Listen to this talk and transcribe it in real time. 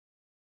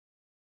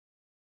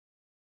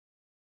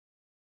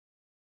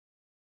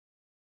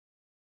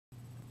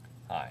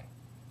Hi.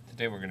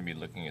 Today we're going to be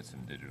looking at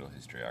some digital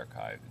history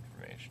archive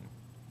information,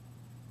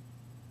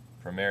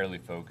 primarily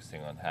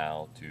focusing on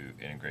how to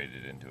integrate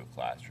it into a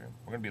classroom.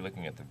 We're going to be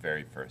looking at the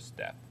very first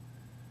step.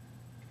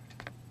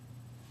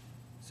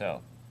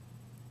 So,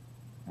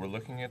 we're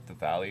looking at the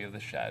Valley of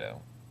the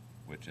Shadow,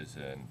 which is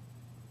a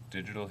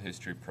digital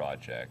history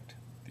project,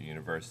 the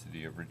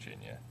University of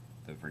Virginia,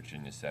 the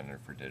Virginia Center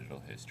for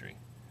Digital History.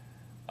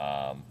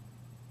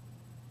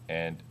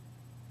 And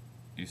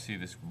you see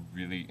this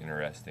really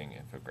interesting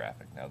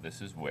infographic. Now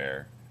this is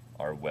where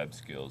our web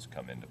skills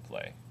come into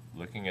play.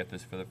 Looking at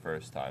this for the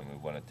first time, we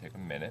want to take a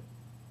minute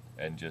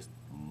and just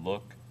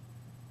look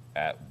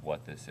at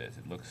what this is.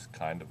 It looks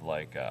kind of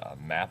like a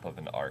map of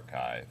an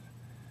archive.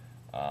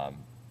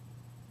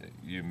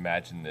 You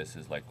imagine this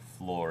as like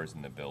floors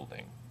in the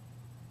building.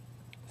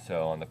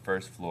 So on the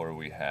first floor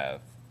we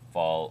have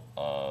fall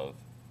of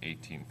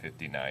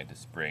 1859 to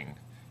spring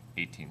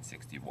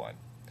 1861.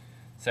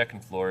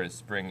 Second floor is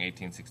spring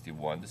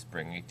 1861 to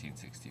spring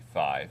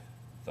 1865,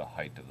 the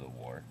height of the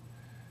war,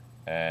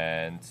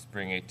 and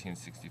spring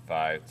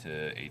 1865 to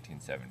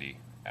 1870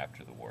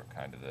 after the war,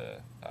 kind of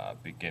the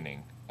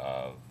beginning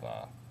of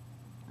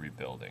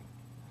rebuilding.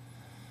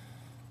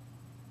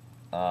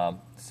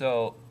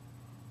 So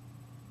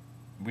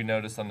we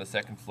notice on the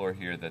second floor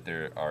here that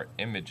there are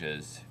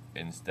images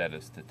instead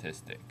of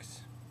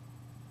statistics.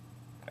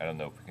 I don't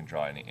know if we can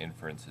draw any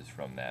inferences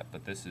from that,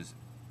 but this is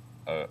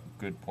a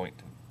good point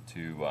to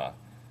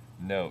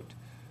note.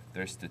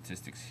 There's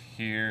statistics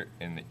here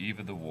in the eve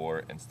of the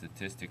war and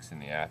statistics in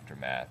the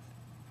aftermath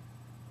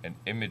and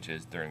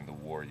images during the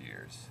war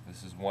years.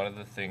 This is one of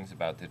the things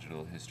about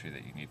digital history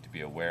that you need to be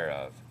aware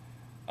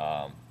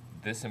of.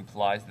 This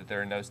implies that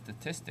there are no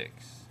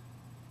statistics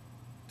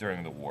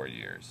during the war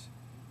years.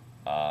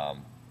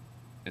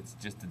 It's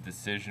just a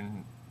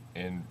decision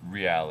in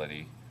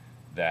reality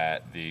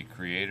that the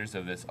creators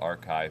of this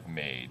archive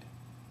made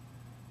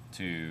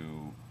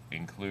to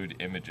include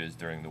images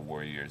during the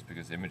war years,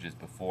 because images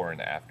before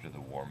and after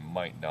the war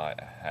might not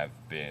have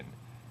been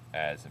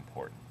as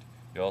important.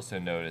 You also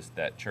notice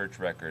that church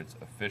records,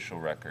 official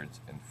records,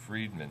 and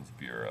Freedmen's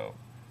Bureau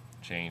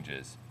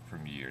changes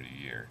from year to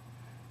year.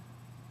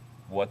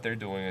 What they're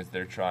doing is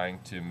they're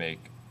trying to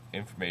make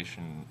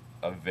information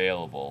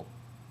available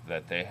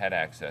that they had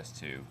access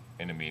to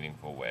in a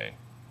meaningful way.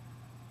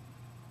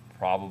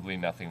 Probably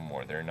nothing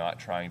more. They're not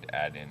trying to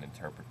add in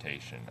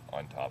interpretation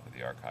on top of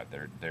the archive.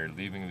 They're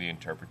leaving the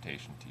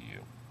interpretation to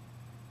you.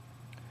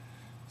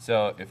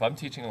 So if I'm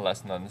teaching a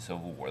lesson on the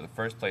Civil War, the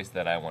first place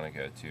that I want to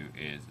go to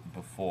is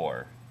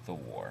before the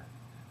war,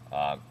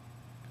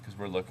 because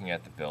we're looking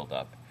at the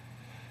build-up.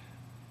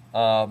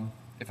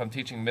 If I'm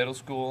teaching middle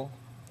school,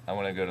 I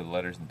want to go to the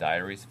letters and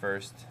diaries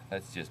first.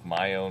 That's just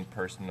my own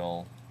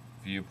personal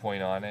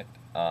viewpoint on it.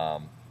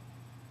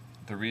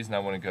 The reason I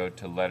want to go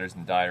to letters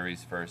and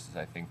diaries first is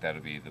I think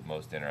that'll be the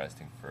most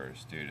interesting for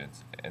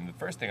students. And the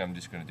first thing I'm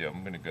just going to do,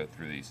 I'm going to go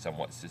through these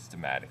somewhat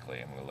systematically.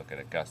 I'm going to look at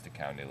Augusta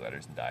County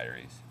letters and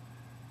diaries.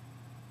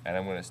 And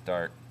I'm going to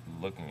start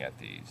looking at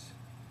these.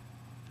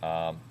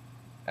 And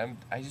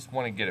I just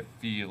want to get a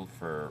feel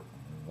for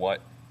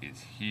what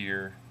is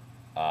here,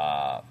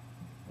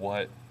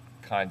 what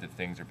kinds of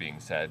things are being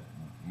said,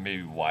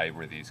 maybe why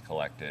were these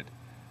collected.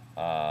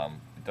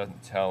 It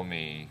doesn't tell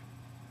me,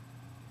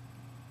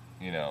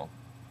 you know,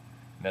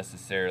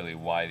 necessarily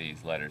why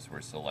these letters were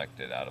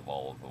selected out of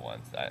all of the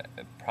ones that,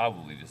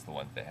 probably just the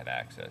ones they had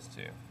access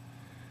to.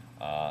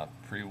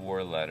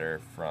 Pre-war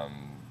letter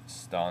from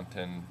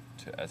Staunton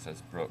to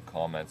S.S. Brooke,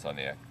 comments on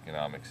the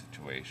economic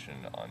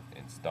situation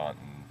in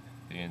Staunton,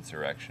 the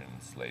insurrection,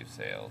 slave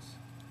sales.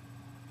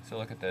 So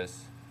look at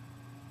this.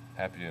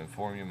 Happy to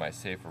inform you, my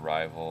safe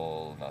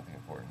arrival, nothing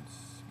important.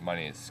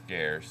 Money is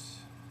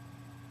scarce.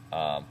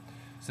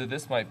 So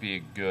this might be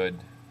a good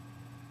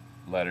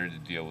letter to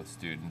deal with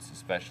students,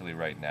 especially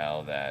right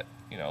now that,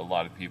 you know, a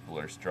lot of people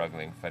are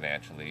struggling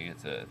financially.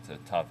 It's a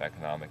tough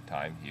economic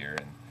time here.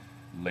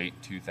 In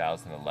late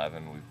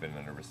 2011, we've been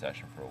in a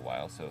recession for a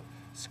while, so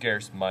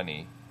scarce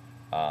money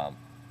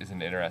is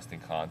an interesting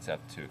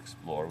concept to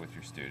explore with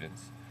your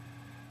students.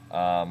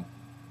 And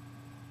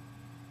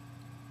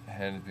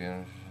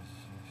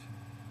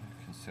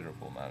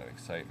considerable amount of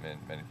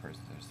excitement. Many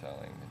persons are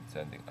selling and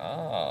sending.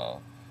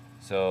 Oh,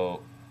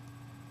 so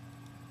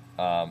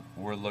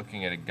we're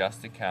looking at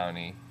Augusta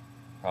County.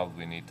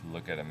 Probably need to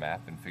look at a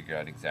map and figure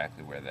out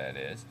exactly where that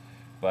is.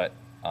 But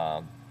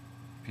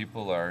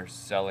people are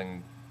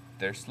selling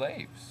their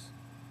slaves.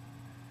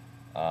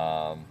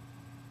 Now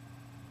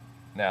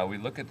we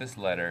look at this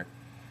letter,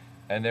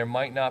 and there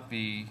might not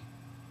be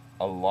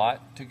a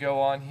lot to go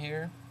on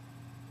here,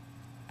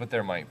 but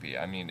there might be.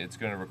 I mean, it's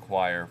going to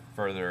require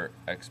further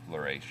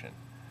exploration.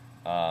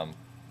 So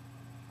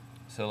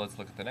let's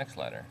look at the next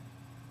letter.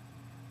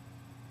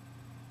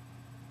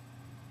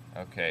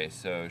 Okay,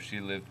 so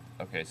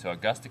so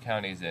Augusta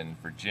County's in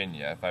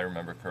Virginia, if I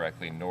remember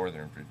correctly,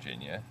 northern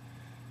Virginia.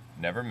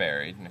 Never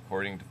married, and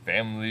according to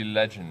family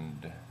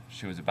legend,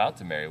 she was about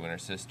to marry when her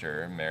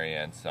sister, Mary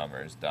Ann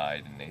Summers,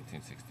 died in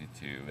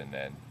 1862, and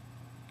then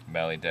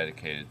Melly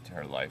dedicated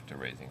her life to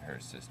raising her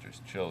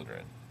sister's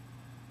children.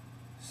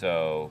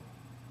 So,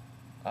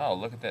 oh,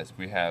 look at this.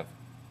 We have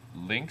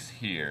links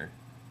here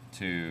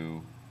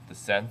to the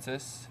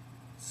census,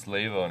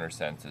 slave owner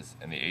census,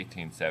 and the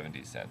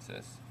 1870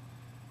 census,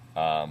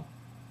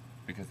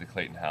 because the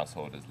Clayton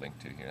household is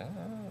linked to here.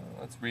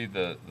 Let's read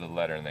the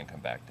letter and then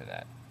come back to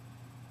that.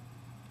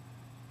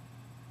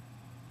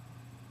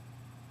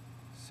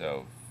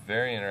 So,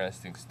 very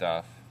interesting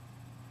stuff,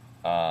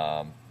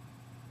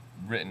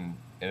 written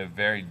in a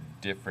very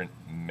different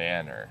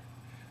manner,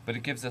 but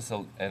it gives us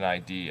an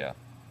idea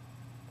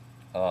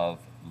of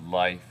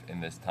life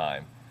in this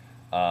time.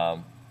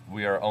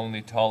 We are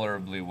only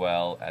tolerably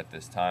well at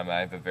this time.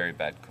 I have a very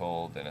bad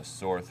cold and a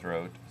sore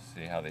throat.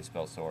 See how they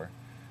spell sore?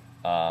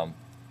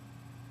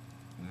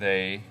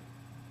 They,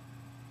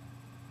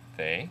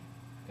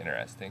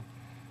 interesting,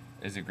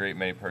 is a great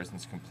many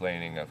persons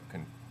complaining of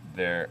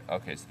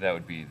okay, so that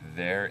would be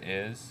there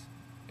is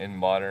in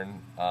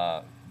modern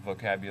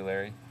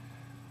vocabulary.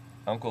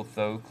 Uncle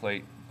Tho's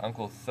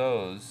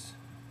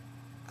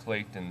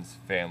Clayton's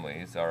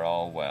families are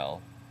all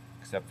well,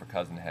 except for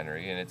Cousin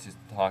Henry, and it's just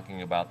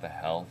talking about the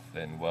health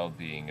and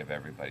well-being of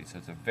everybody. So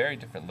it's a very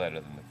different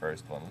letter than the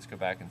first one. Let's go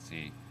back and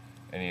see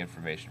any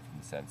information from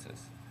the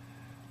census.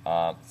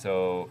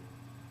 So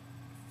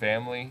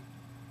family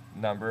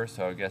number,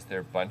 so I guess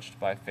they're bunched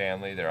by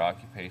family. Their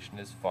occupation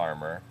is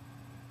farmer.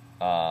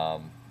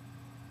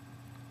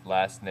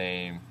 Last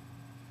name,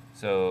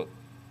 so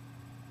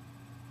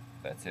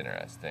that's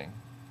interesting.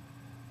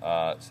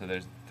 So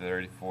there's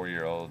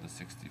 34-year-old, the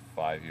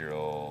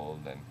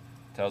 65-year-old, and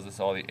tells us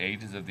all the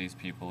ages of these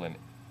people in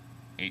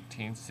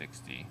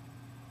 1860.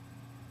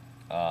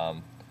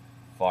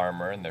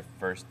 Farmer in their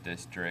first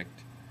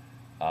district,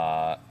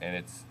 and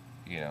it's,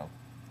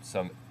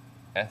 some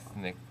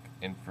ethnic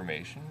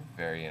information,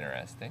 very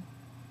interesting.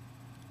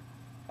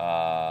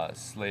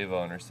 Slave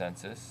owner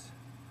census.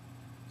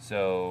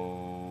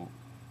 So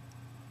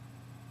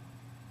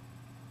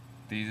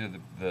these are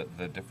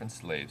the different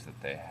slaves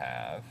that they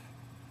have.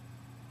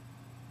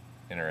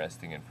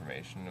 Interesting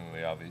information, and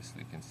we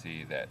obviously can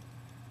see that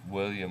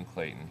William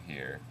Clayton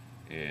here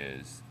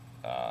is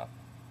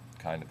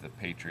kind of the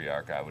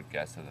patriarch, I would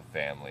guess, of the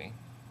family,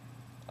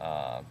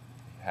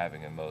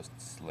 having the most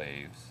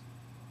slaves.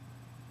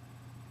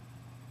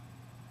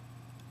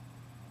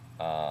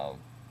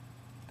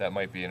 That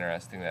might be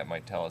interesting. That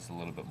might tell us a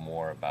little bit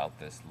more about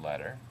this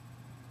letter.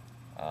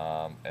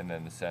 And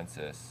then the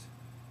census,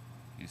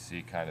 you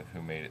see kind of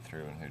who made it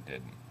through and who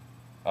didn't.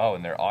 Oh,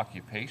 and their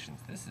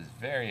occupations. This is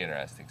very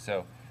interesting.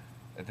 So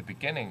at the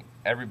beginning,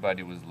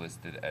 everybody was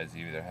listed as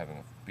either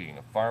being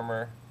a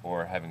farmer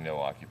or having no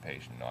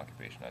occupation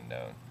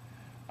unknown.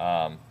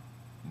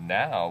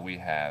 Now we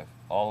have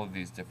all of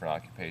these different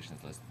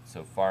occupations listed.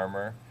 So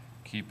farmer,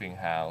 keeping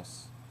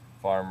house,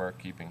 farmer,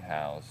 keeping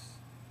house,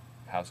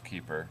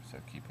 housekeeper, so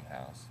keeping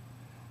house,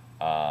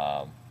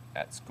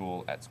 at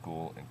school,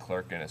 and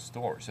clerk in a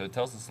store. So it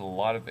tells us a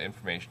lot of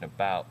information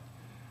about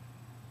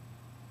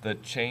the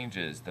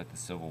changes that the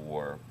Civil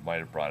War might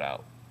have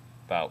brought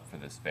about for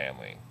this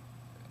family.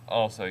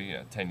 Also,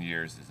 10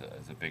 years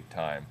is a big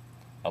time.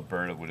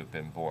 Alberta would have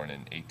been born in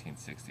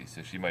 1860,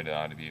 so she might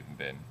not have even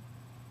been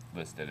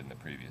listed in the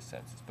previous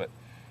census. But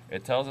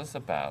it tells us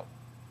about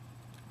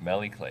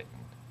Melly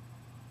Clayton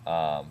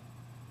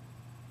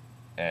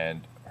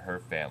and her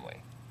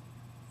family.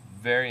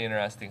 Very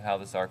interesting how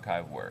this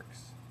archive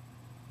works.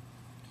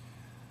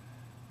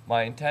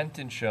 My intent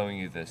in showing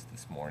you this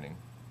morning,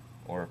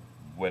 or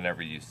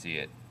whenever you see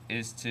it,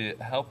 is to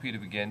help you to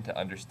begin to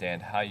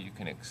understand how you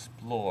can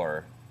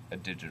explore a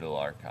digital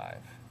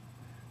archive.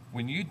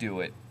 When you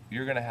do it,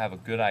 you're going to have a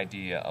good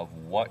idea of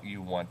what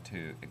you want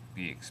to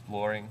be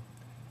exploring,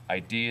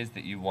 ideas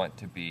that you want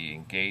to be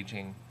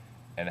engaging,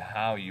 and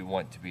how you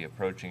want to be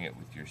approaching it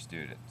with your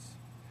students.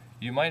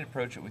 You might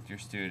approach it with your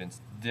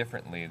students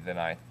differently than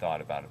I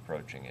thought about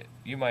approaching it.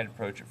 You might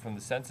approach it from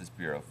the Census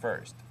Bureau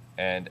first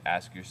and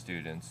ask your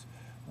students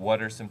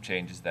what are some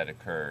changes that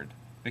occurred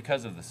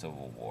because of the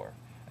Civil War,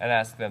 and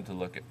ask them to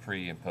look at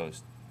pre- and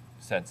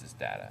post-census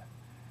data.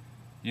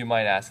 You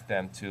might ask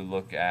them to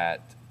look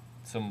at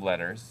some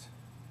letters.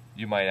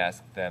 You might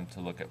ask them to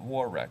look at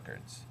war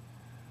records.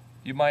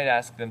 You might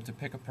ask them to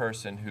pick a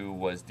person who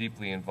was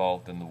deeply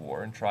involved in the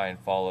war and try and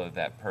follow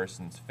that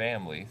person's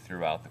family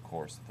throughout the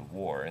course of the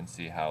war and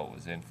see how it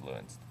was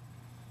influenced.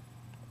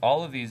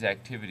 All of these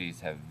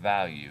activities have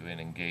value in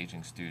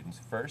engaging students,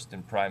 first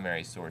in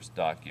primary source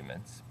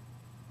documents,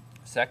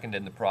 second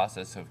in the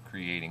process of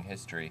creating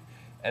history,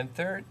 and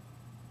third,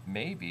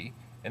 maybe,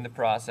 in the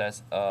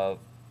process of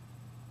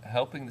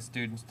helping the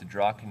students to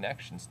draw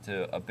connections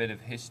to a bit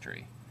of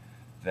history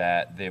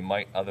that they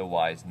might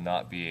otherwise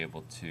not be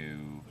able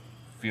to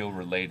feel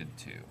related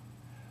to.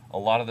 A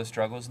lot of the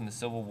struggles in the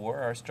Civil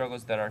War are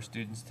struggles that our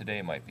students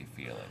today might be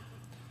feeling.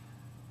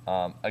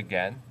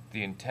 Again,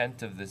 the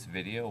intent of this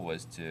video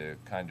was to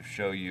kind of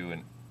show you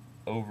an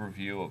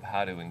overview of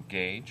how to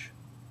engage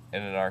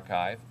in an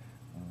archive,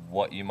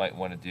 what you might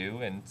want to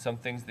do, and some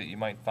things that you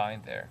might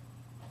find there.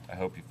 I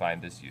hope you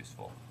find this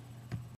useful.